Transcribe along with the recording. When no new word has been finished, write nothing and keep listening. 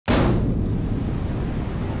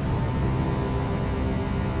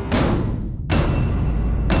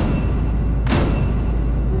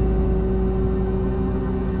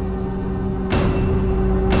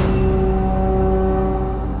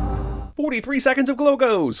43 seconds of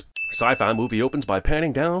Glogos. Sci-fi movie opens by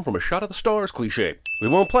panning down from a shot of the stars cliche. We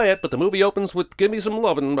won't play it, but the movie opens with Give Me Some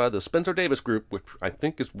Lovin' by the Spencer Davis Group, which I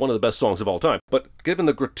think is one of the best songs of all time. But given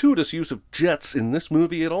the gratuitous use of jets in this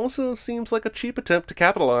movie, it also seems like a cheap attempt to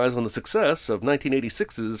capitalize on the success of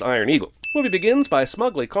 1986's Iron Eagle. Movie begins by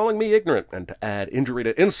smugly calling me ignorant, and to add injury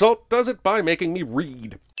to insult, does it by making me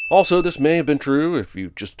read. Also, this may have been true if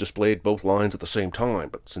you just displayed both lines at the same time,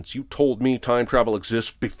 but since you told me time travel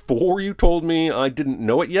exists before you told me I didn't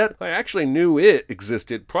know it yet, I actually knew it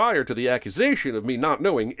existed prior to the accusation of me not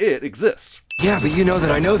knowing it exists. Yeah, but you know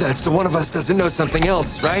that I know that, so one of us doesn't know something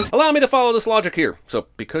else, right? Allow me to follow this logic here. So,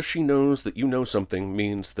 because she knows that you know something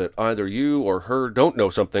means that either you or her don't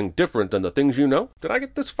know something different than the things you know? Did I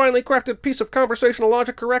get this finely crafted piece of conversational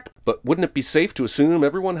logic correct? But wouldn't it be safe to assume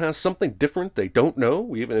everyone has something different they don't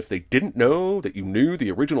know, even if they didn't know that you knew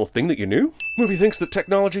the original thing that you knew? Movie thinks that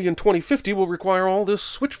technology in 2050 will require all this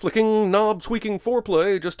switch-flicking, knob-tweaking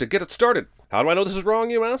foreplay just to get it started. How do I know this is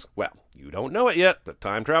wrong, you ask? Well, you don't know it yet, but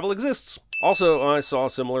time travel exists. Also, I saw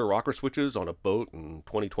similar rocker switches on a boat in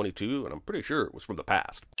 2022, and I'm pretty sure it was from the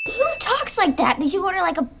past. Who talks like that? Did you order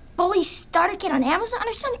like a bully starter kit on Amazon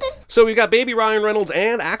or something? So we got baby Ryan Reynolds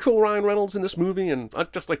and actual Ryan Reynolds in this movie, and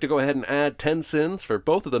I'd just like to go ahead and add 10 sins for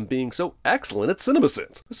both of them being so excellent at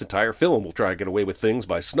CinemaSins. This entire film will try to get away with things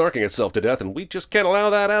by snarking itself to death, and we just can't allow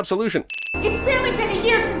that absolution. It's barely been a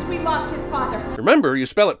year since we lost his father. Remember, you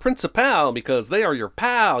spell it principal because they are your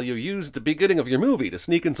pal you use at the beginning of your movie to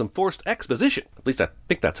sneak in some forced exposition. At least I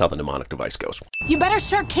think that's how the mnemonic device goes. You better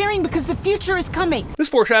start caring because the future is coming. This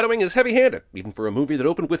foreshadowing is heavy-handed, even for a movie that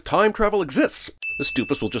opened with time travel exists. This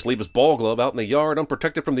doofus will just leave his ball glove out in the yard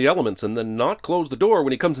unprotected from the elements and then not close the door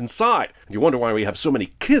when he comes inside. And you wonder why we have so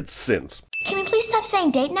many kids sins. Can we please stop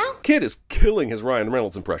saying date now? Kid is killing his Ryan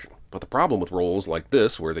Reynolds impression. But the problem with roles like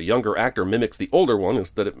this, where the younger actor mimics the older one,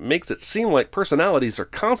 is that it makes it seem like personalities are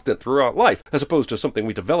constant throughout life, as opposed to something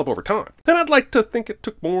we develop over time. And I'd like to think it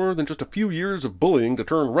took more than just a few years of bullying to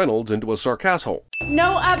turn Reynolds into a sarcasshole.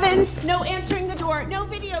 No ovens, no answering the door, no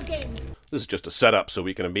video games. This is just a setup so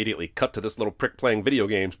we can immediately cut to this little prick playing video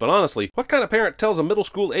games, but honestly, what kind of parent tells a middle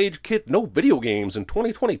school age kid no video games in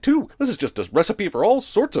 2022? This is just a recipe for all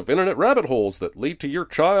sorts of internet rabbit holes that lead to your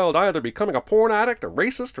child either becoming a porn addict, a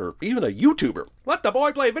racist, or even a YouTuber. Let the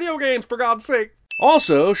boy play video games, for God's sake!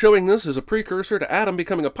 Also, showing this as a precursor to Adam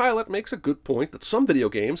becoming a pilot makes a good point that some video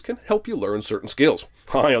games can help you learn certain skills.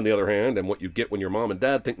 I, on the other hand, am what you get when your mom and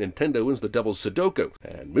dad think Nintendo is the devil's Sudoku,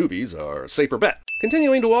 and movies are a safer bet.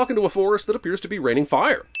 Continuing to walk into a forest that appears to be raining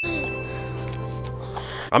fire.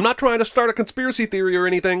 I'm not trying to start a conspiracy theory or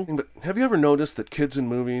anything, but have you ever noticed that kids in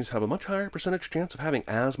movies have a much higher percentage chance of having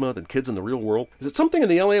asthma than kids in the real world? Is it something in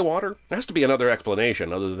the LA water? There has to be another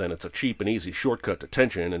explanation other than it's a cheap and easy shortcut to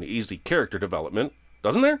tension and easy character development,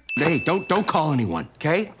 doesn't there? Hey, don't call anyone,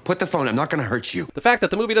 okay? Put the phone, I'm not gonna hurt you. The fact that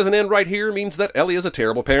the movie doesn't end right here means that Ellie is a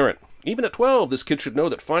terrible parent. Even at 12, this kid should know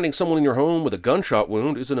that finding someone in your home with a gunshot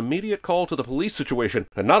wound is an immediate call to the police situation,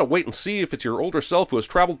 and not a wait and see if it's your older self who has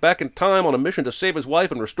traveled back in time on a mission to save his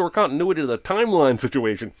wife and restore continuity to the timeline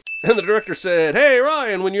situation. And the director said, "Hey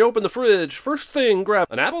Ryan, when you open the fridge, first thing grab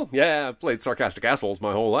an apple?" Yeah, I've played sarcastic assholes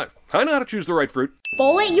my whole life. I know how to choose the right fruit.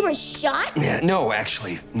 Bullet, you were shot? Yeah, no,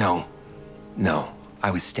 actually, no. I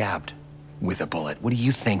was stabbed with a bullet. What do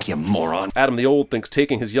you think, you moron? Adam the Old thinks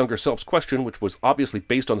taking his younger self's question, which was obviously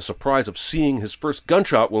based on the surprise of seeing his first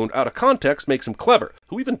gunshot wound out of context, makes him clever.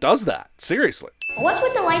 Who even does that? Seriously. What's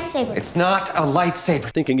with the lightsaber? It's not a lightsaber.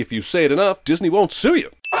 Thinking if you say it enough, Disney won't sue you.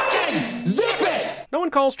 Fucking zip it! No one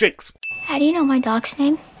calls Jinx. How do you know my dog's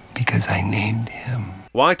name? Because I named him.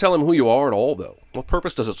 Why tell him who you are at all, though? What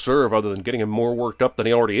purpose does it serve other than getting him more worked up than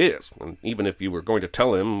he already is? And even if you were going to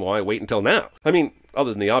tell him, why wait until now? I mean, other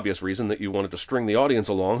than the obvious reason that you wanted to string the audience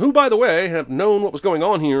along, who, by the way, have known what was going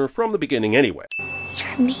on here from the beginning anyway.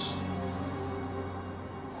 You're me.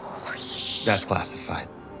 Holy shit. That's classified,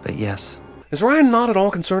 but yes. Is Ryan not at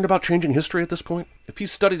all concerned about changing history at this point? If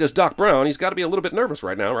he's studied as Doc Brown, he's got to be a little bit nervous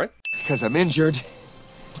right now, right? Because I'm injured.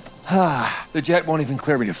 The jet won't even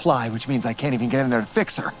clear me to fly, which means I can't even get in there to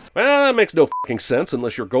fix her. Well, that makes no fucking sense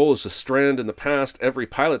unless your goal is to strand in the past every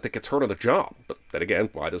pilot that gets hurt on the job. But then again,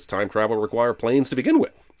 why does time travel require planes to begin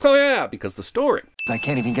with? Oh yeah, because the story. I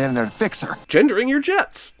can't even get in there to fix her. Gendering your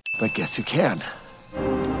jets. But guess who can?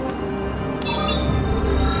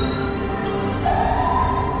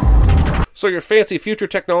 So your fancy future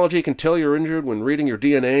technology can tell you're injured when reading your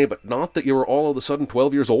DNA, but not that you are all of a sudden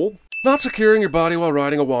 12 years old? Not securing your body while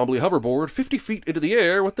riding a wobbly hoverboard 50 feet into the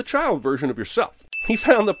air with the child version of yourself. He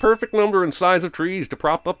found the perfect number and size of trees to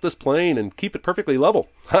prop up this plane and keep it perfectly level.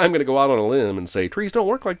 I'm gonna go out on a limb and say trees don't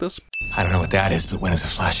work like this. I don't know what that is, but when is a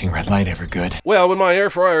flashing red light ever good? Well, when my air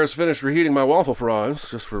fryer is finished reheating my waffle fries,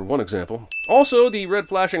 just for one example. Also, the red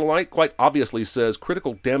flashing light quite obviously says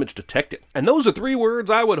critical damage detected. And those are 3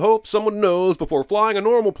 words I would hope someone knows before flying a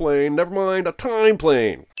normal plane, never mind a time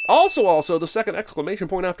plane. Also, the second exclamation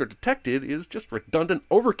point after detected is just redundant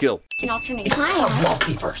overkill. It's an alternate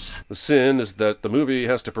Multiverse. The sin is that the movie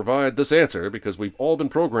has to provide this answer because we've all been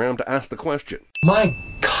programmed to ask the question. My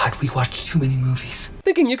God, we watched too many movies.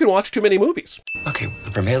 Thinking you can watch too many movies. Okay,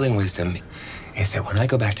 the prevailing wisdom is that when I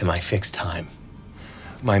go back to my fixed time,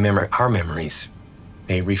 our memories,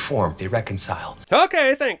 they reform, they reconcile.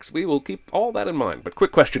 Okay, thanks. We will keep all that in mind. But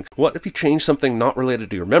quick question. What if you change something not related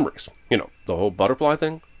to your memories? You know, the whole butterfly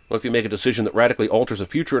thing? What if you make a decision that radically alters the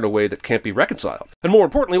future in a way that can't be reconciled? And more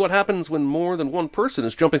importantly, what happens when more than one person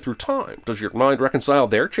is jumping through time? Does your mind reconcile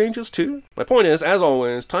their changes too? My point is, as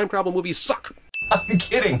always, time travel movies suck. I'm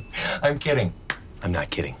kidding. I'm not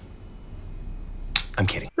kidding. I'm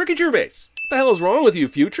kidding. Ricky Gervais, what the hell is wrong with you,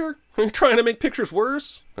 future? Are you trying to make pictures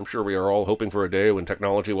worse? I'm sure we are all hoping for a day when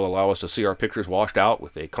technology will allow us to see our pictures washed out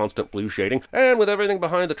with a constant blue shading, and with everything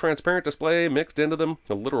behind the transparent display mixed into them.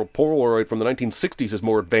 A literal Polaroid from the 1960s is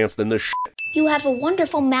more advanced than this shit. You have a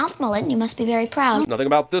wonderful mouth mullet, and you must be very proud. Nothing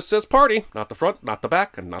about this says party. Not the front, not the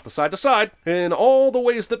back, and not the side to side. In all the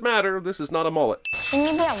ways that matter, this is not a mullet.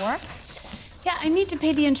 Shouldn't you be at work? Yeah, I need to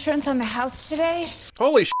pay the insurance on the house today.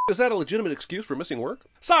 Holy shit, is that a legitimate excuse for missing work?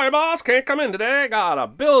 Sorry, boss, can't come in today. Got a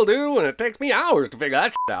bill due, and it takes me hours to figure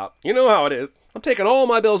that shit out. You know how it is. I'm taking all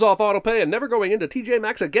my bills off autopay and never going into TJ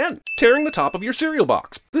Maxx again. Tearing the top of your cereal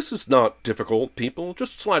box. This is not difficult, people.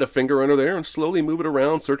 Just slide a finger under there and slowly move it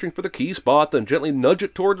around, searching for the key spot, then gently nudge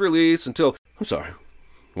it towards release until... I'm sorry.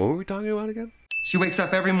 What were we talking about again? She wakes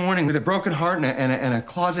up every morning with a broken heart and a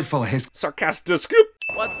closet full of his... Sarcastic scoop!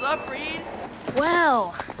 What's up, Reed?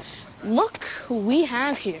 Well, look who we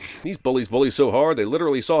have here. These bullies bully so hard, they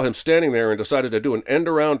literally saw him standing there and decided to do an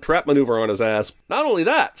end-around trap maneuver on his ass. Not only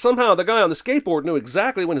that, somehow the guy on the skateboard knew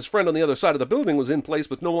exactly when his friend on the other side of the building was in place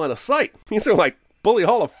with no line of sight. These are like Bully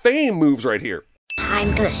Hall of Fame moves right here.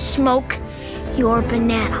 I'm gonna smoke your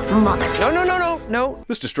banana, mother. No.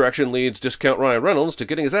 This distraction leads discount Ryan Reynolds to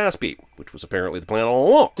getting his ass beat, which was apparently the plan all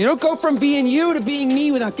along. You don't go from being you to being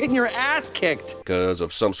me without getting your ass kicked. Because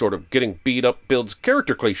of some sort of getting beat up builds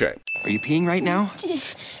character cliche. Are you peeing right now? You're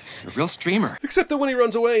a real streamer. Except that when he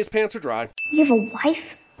runs away, his pants are dry. You have a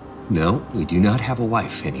wife? No, we do not have a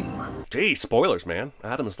wife anymore. Gee, spoilers, man.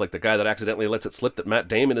 Adam is like the guy that accidentally lets it slip that Matt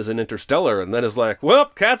Damon is in Interstellar and then is like, well,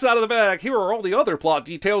 cat's out of the bag. Here are all the other plot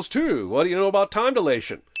details, too. What do you know about time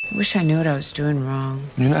dilation? I wish I knew what I was doing wrong.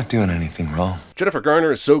 You're not doing anything wrong. Jennifer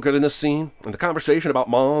Garner is so good in this scene, and the conversation about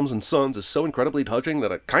moms and sons is so incredibly touching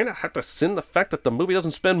that I kind of have to sin the fact that the movie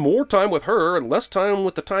doesn't spend more time with her and less time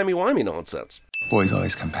with the timey-wimey nonsense. Boys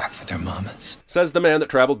always come back for their mamas. Says the man that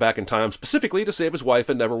traveled back in time specifically to save his wife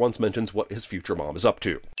and never once mentions what his future mom is up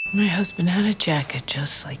to. My husband had a jacket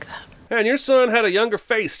just like that. And your son had a younger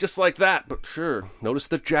face just like that, but sure, notice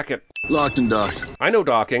the jacket. Locked and docked. I know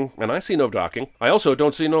docking, and I see no docking. I also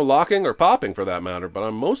don't see no locking or popping for that matter, but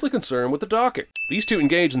I'm mostly concerned with the docking. These two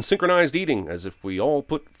engage in synchronized eating, as if we all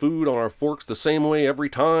put food on our forks the same way every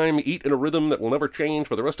time, eat in a rhythm that will never change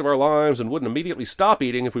for the rest of our lives, and wouldn't immediately stop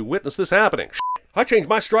eating if we witnessed this happening. I change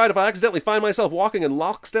my stride if I accidentally find myself walking in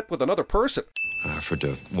lockstep with another person. I offered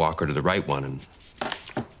to walk her to the right one, and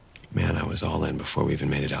man, I was all in before we even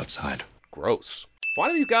made it outside. Gross. Why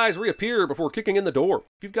do these guys reappear before kicking in the door?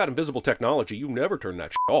 If you've got invisible technology, you never turn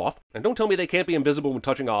that shit off. And don't tell me they can't be invisible when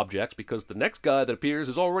touching objects, because the next guy that appears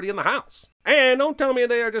is already in the house. And don't tell me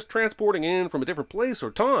they are just transporting in from a different place or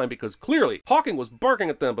time, because clearly Hawking was barking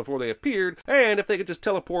at them before they appeared, and if they could just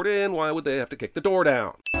teleport in, why would they have to kick the door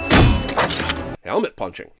down? Helmet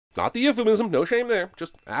punching. Not the euphemism, no shame there,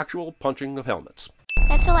 just actual punching of helmets.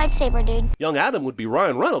 That's a lightsaber, dude. Young Adam would be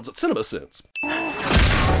Ryan Reynolds at CinemaSins.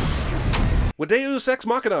 With Deus Ex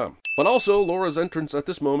Machina. But also, Laura's entrance at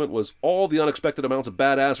this moment was all the unexpected amounts of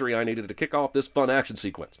badassery I needed to kick off this fun action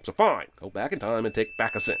sequence. So fine, go back in time and take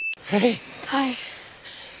back a sin. Hey. Hi.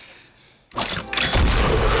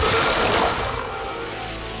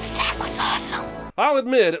 That was awesome. I'll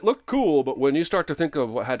admit, it looked cool, but when you start to think of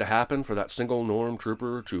what had to happen for that single norm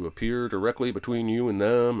trooper to appear directly between you and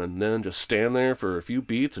them, and then just stand there for a few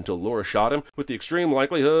beats until Laura shot him, with the extreme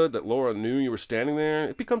likelihood that Laura knew you were standing there,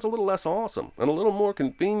 it becomes a little less awesome, and a little more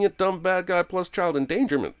convenient dumb bad guy plus child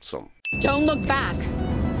endangerment some. Don't look back.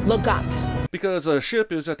 Look up. because a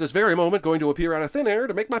ship is at this very moment going to appear out of thin air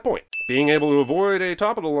to make my point. Being able to avoid a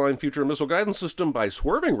top-of-the-line future missile guidance system by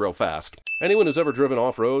swerving real fast. Anyone who's ever driven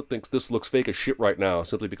off-road thinks this looks fake as shit right now,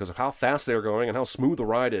 simply because of how fast they're going and how smooth the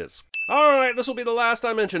ride is. Alright, this will be the last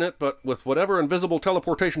I mention it, but with whatever invisible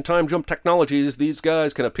teleportation time jump technologies these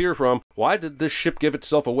guys can appear from, why did this ship give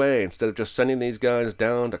itself away instead of just sending these guys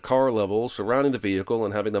down to car level, surrounding the vehicle,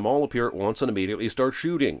 and having them all appear at once and immediately start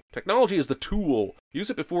shooting? Technology is the tool. Use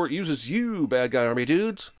it before it uses you, bad guy army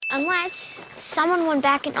dudes. Unless someone went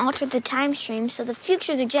back and altered the time stream so the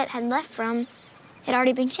future the jet had left from had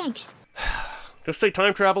already been changed. Just say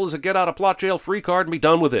time travel is a get-out-of-plot-jail-free card and be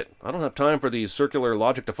done with it. I don't have time for these circular,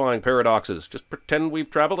 logic-defying paradoxes. Just pretend we've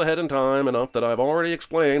traveled ahead in time enough that I've already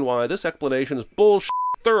explained why this explanation is bullshit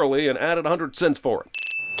thoroughly and added 100 cents for it.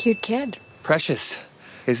 Cute kid. Precious.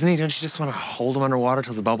 Isn't he? Don't you just want to hold him underwater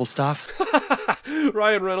till the bubbles stop?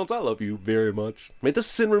 Ryan Reynolds, I love you very much. May this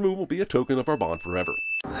sin removal be a token of our bond forever.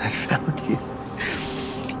 I found you.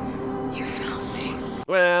 You found me.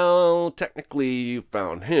 Well, technically you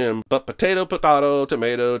found him, but potato,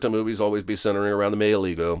 tomato to movies always be centering around the male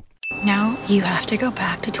ego. Now you have to go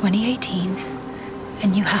back to 2018,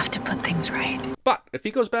 and you have to put things right. But if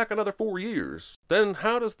he goes back another 4 years, then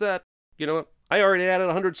how does that... You know what? I already added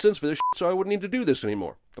 100 cents for this shit, so I wouldn't need to do this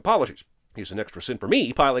anymore. Apologies. Here's an extra sin for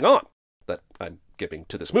me piling on that I'm giving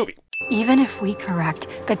to this movie. Even if we correct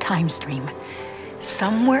the time stream,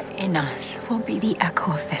 somewhere in us will be the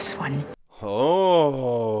echo of this one.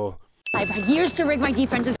 Oh. I've had years to rig my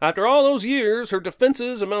defenses. After all those years, her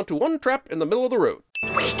defenses amount to one trap in the middle of the road.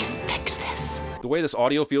 We can fix this. The way this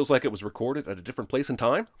audio feels like it was recorded at a different place and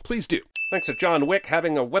time? Please do. Thanks to John Wick,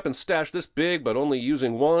 having a weapon stash this big but only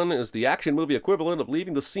using one is the action movie equivalent of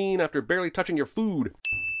leaving the scene after barely touching your food.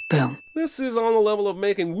 Boom. This is on the level of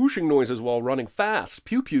making whooshing noises while running fast,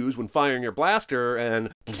 pew-pews when firing your blaster,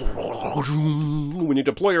 and when you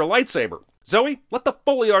deploy your lightsaber. Zoe, let the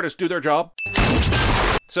Foley artists do their job.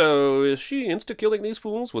 So, is she insta-killing these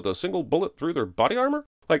fools with a single bullet through their body armor?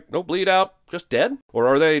 Like, no bleed out, just dead? Or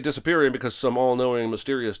are they disappearing because some all-knowing,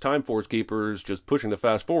 mysterious Time Force keeper is just pushing the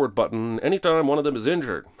fast-forward button anytime one of them is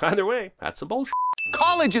injured? Either way, that's some bullshit.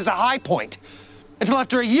 College is a high point. Until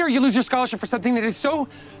after a year, you lose your scholarship for something that is so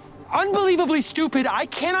unbelievably stupid, I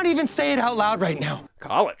cannot even say it out loud right now.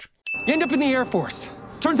 College? You end up in the Air Force.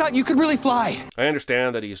 Turns out you could really fly. I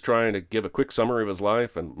understand that he's trying to give a quick summary of his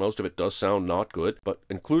life, and most of it does sound not good, but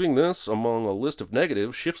including this among a list of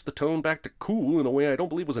negatives shifts the tone back to cool in a way I don't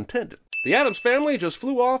believe was intended. The Addams family just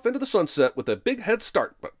flew off into the sunset with a big head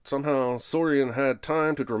start, but somehow Saurian had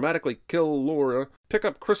time to dramatically kill Laura, pick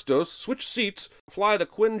up Christos, switch seats, fly the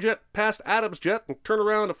Quinjet past Adams' jet, and turn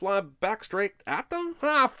around to fly back straight at them?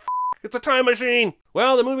 It's a time machine!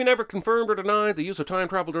 Well, the movie never confirmed or denied the use of time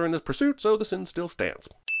travel during this pursuit, so the sin still stands.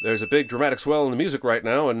 There's a big dramatic swell in the music right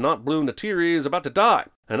now, and Not Blue Natiri is about to die.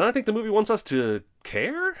 And I think the movie wants us to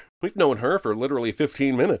care? We've known her for literally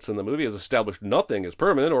 15 minutes, and the movie has established nothing is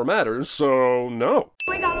permanent or matters, so no.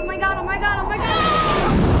 Oh my god, oh my god, oh my god, oh my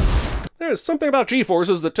god! There's something about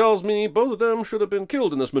G-forces that tells me both of them should have been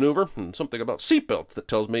killed in this maneuver, and something about seatbelts that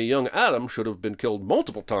tells me young Adam should have been killed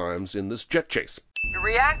multiple times in this jet chase. The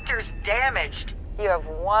reactor's damaged. You have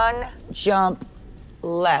one jump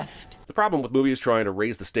left. The problem with movies trying to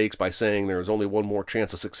raise the stakes by saying there is only one more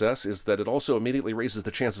chance of success is that it also immediately raises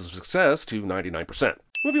the chances of success to 99%.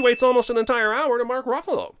 Movie waits almost an entire hour to Mark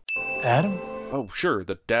Ruffalo. Adam? Oh, sure,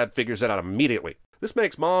 the dad figures it out immediately. This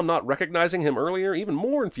makes Mom not recognizing him earlier even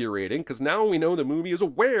more infuriating, because now we know the movie is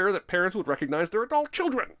aware that parents would recognize their adult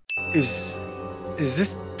children. Is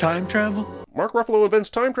this time travel? Mark Ruffalo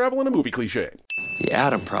invents time travel in a movie cliché. The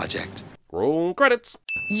Adam Project. Roll credits.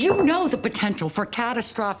 You know the potential for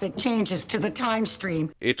catastrophic changes to the time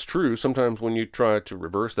stream. It's true, sometimes when you try to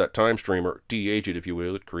reverse that time stream, or de-age it if you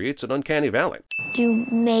will, it creates an uncanny valley. You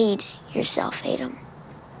made yourself hate him.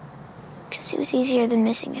 Because it was easier than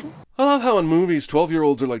missing him. I love how in movies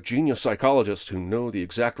 12-year-olds are like genius psychologists who know the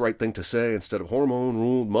exact right thing to say instead of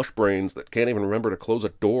hormone-ruled mush brains that can't even remember to close a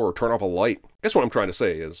door or turn off a light. Guess what I'm trying to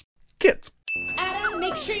say is, kids. Adam,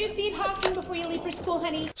 make sure you feed Hawking before you leave for school,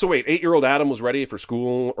 honey. So wait, 8-year-old Adam was ready for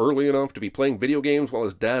school early enough to be playing video games while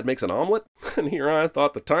his dad makes an omelet? And here I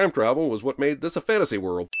thought the time travel was what made this a fantasy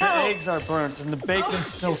world. The eggs are burnt and the bacon's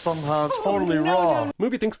still somehow totally raw.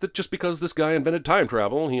 Movie thinks that just because this guy invented time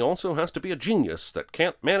travel, he also has to be a genius that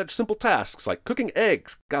can't manage simple tasks like cooking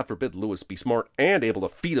eggs. God forbid Lewis be smart and able to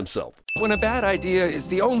feed himself. When a bad idea is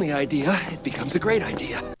the only idea, it becomes a great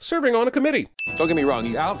idea. Serving on a committee. Don't get me wrong,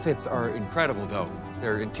 your outfits are incredible, though.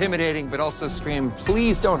 They're intimidating, but also scream,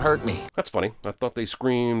 please don't hurt me. That's funny. I thought they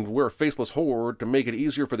screamed, we're a faceless horde to make it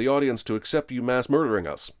easier for the audience to accept you mass murdering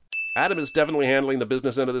us. Adam is definitely handling the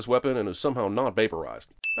business end of this weapon and is somehow not vaporized.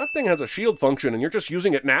 That thing has a shield function and you're just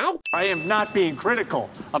using it now? I am not being critical.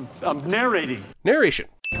 I'm narrating. Narration.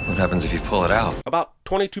 What happens if you pull it out? About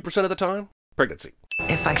 22% of the time, pregnancy.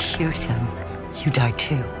 If I shoot him, you die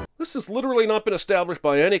too. This has literally not been established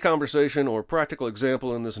by any conversation or practical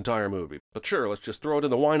example in this entire movie. But sure, let's just throw it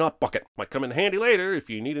in the why not bucket. Might come in handy later if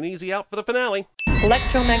you need an easy out for the finale.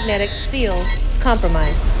 Electromagnetic seal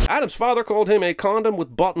compromised. Adam's father called him a condom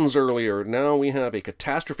with buttons earlier. Now we have a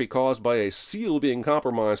catastrophe caused by a seal being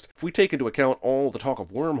compromised. If we take into account all the talk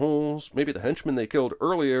of wormholes, maybe the henchmen they killed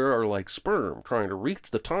earlier are like sperm trying to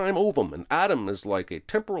reach the time ovum, and Adam is like a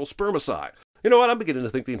temporal spermicide. You know what, I'm beginning to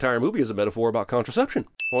think the entire movie is a metaphor about contraception.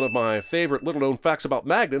 One of my favorite little-known facts about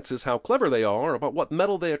magnets is how clever they are about what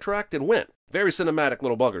metal they attract and when. Very cinematic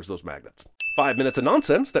little buggers, those magnets. 5 minutes of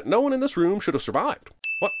nonsense that no one in this room should have survived.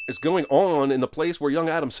 What is going on in the place where young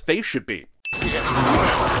Adam's face should be?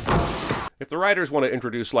 If the writers want to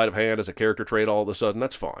introduce sleight of hand as a character trait all of a sudden,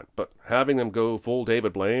 that's fine. But having them go full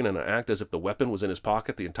David Blaine and act as if the weapon was in his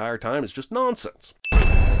pocket the entire time is just nonsense.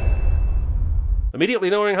 Immediately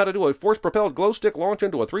knowing how to do a force-propelled glow stick launch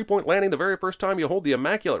into a 3-point landing the very first time you hold the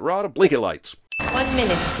immaculate rod of blinking lights. 1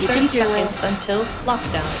 minute, 30 seconds until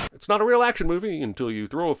lockdown. It's not a real action movie until you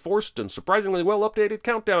throw a forced and surprisingly well-updated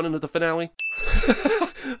countdown into the finale.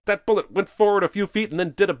 That bullet went forward a few feet and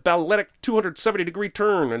then did a balletic 270-degree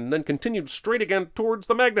turn and then continued straight again towards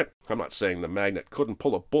the magnet. I'm not saying the magnet couldn't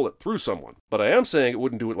pull a bullet through someone, but I am saying it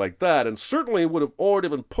wouldn't do it like that and certainly would have already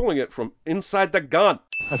been pulling it from inside the gun.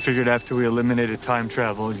 I figured after we eliminated time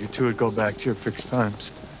travel, you two would go back to your fixed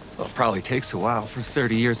times. Well, it probably takes a while for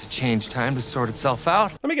 30 years of change time to sort itself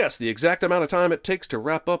out. Let me guess, the exact amount of time it takes to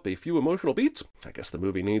wrap up a few emotional beats? I guess the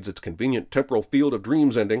movie needs its convenient temporal field of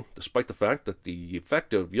dreams ending, despite the fact that the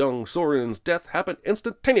effect of young Soren's death happened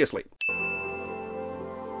instantaneously.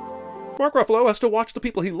 Mark Ruffalo has to watch the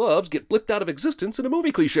people he loves get blipped out of existence in a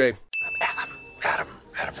movie cliché. Adam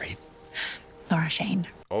Reed. Laura Shane.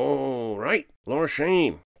 Oh, right. Laura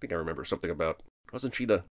Shane. I think I remember something about... Wasn't she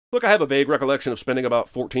the... Look, I have a vague recollection of spending about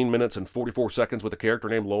 14 minutes and 44 seconds with a character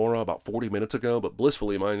named Laura about 40 minutes ago, but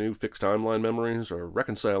blissfully my new fixed timeline memories are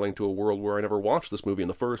reconciling to a world where I never watched this movie in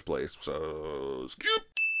the first place, so... skip!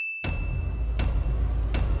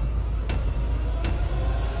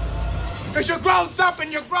 Because you're grown up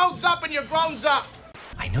and you're grown up and you're grown up.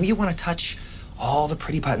 I know you want to touch all the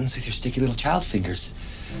pretty buttons with your sticky little child fingers.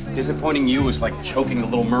 Disappointing you is like choking the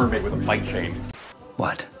Little Mermaid with a bike chain.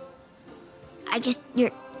 What?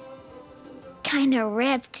 You're kind of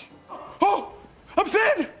ripped. Oh, I'm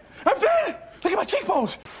thin! I'm thin! Look at my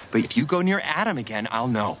cheekbones! But if you go near Adam again, I'll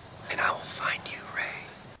know. And I will find you, Ray.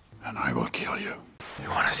 And I will kill you. You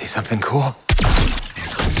want to see something cool?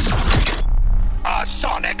 A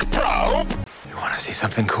sonic probe! You want to see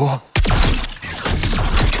something cool?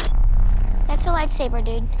 That's a lightsaber,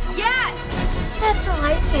 dude. Yes! That's a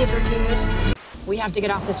lightsaber, dude. We have to get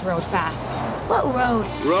off this road fast. What road?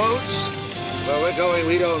 Roads? Where we're going,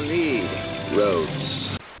 we don't need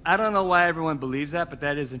roads. I don't know why everyone believes that, but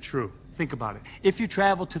that isn't true. Think about it. If you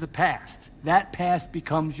travel to the past, that past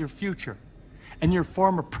becomes your future. And your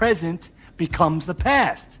former present becomes the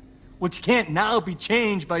past, which can't now be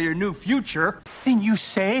changed by your new future. Then you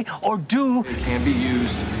say or do. It can be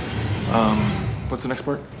used, what's the next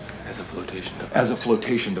part? As a flotation device. As a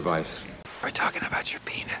flotation device. We're talking about your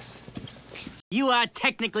penis. You are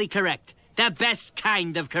technically correct. The best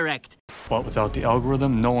kind of correct. But without the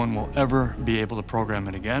algorithm, no one will ever be able to program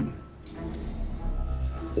it again.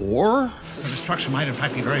 Or? The destruction might in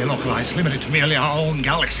fact be very localized, limited to merely our own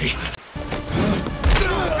galaxy.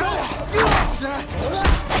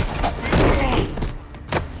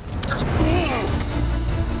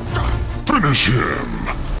 Finish him!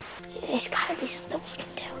 There's gotta be something we can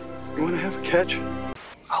do. You want to have a catch?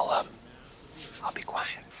 I'll be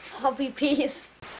quiet. I'll be peace.